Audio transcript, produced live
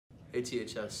Hey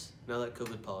THS, now that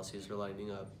COVID policies are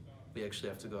lightening up, we actually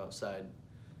have to go outside.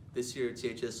 This year,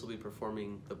 THS will be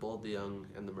performing The Bold, the Young,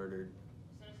 and the Murdered.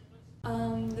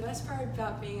 The best part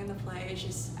about being in the play is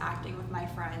just acting with my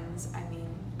friends. I mean,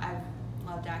 I've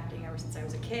loved acting ever since I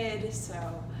was a kid,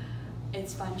 so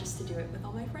it's fun just to do it with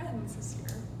all my friends this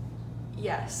year.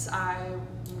 Yes, I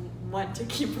want to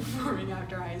keep performing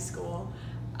after high school.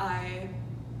 I've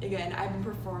been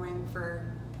performing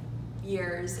for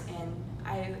years and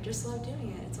I just love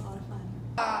doing it. It's a lot of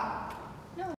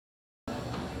fun.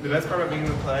 The best part about being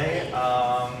in the play,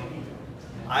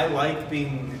 I like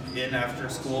being in after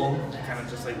school, kind of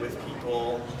just like with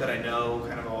people that I know,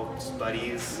 kind of all just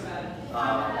buddies.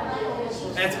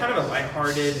 And it's kind of a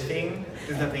lighthearted thing.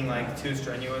 There's nothing like too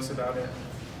strenuous about it.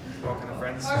 We're all kind of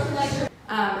friends.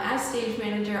 As stage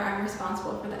manager, I'm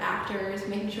responsible for the actors,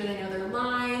 making sure they know their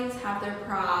lines, have their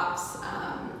props,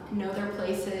 know their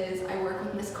places. I work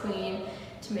with Miss Queen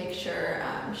to make sure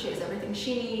she has everything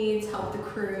she needs, help the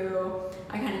crew.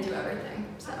 I kind of do everything,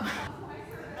 so.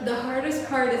 The hardest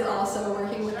part is also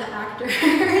working with the actors.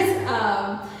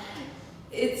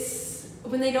 It's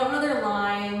when they don't know their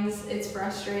lines, it's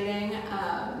frustrating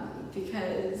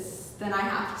because then I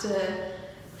have to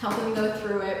help them go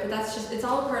through it, but that's just, it's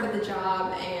all a part of the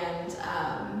job, and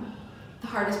the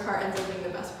hardest part ends up being the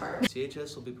best part.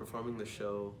 THS will be performing the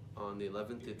show on the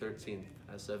 11th through 13th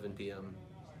at 7 p.m.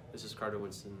 This is Carter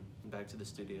Winston, back to the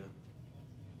studio.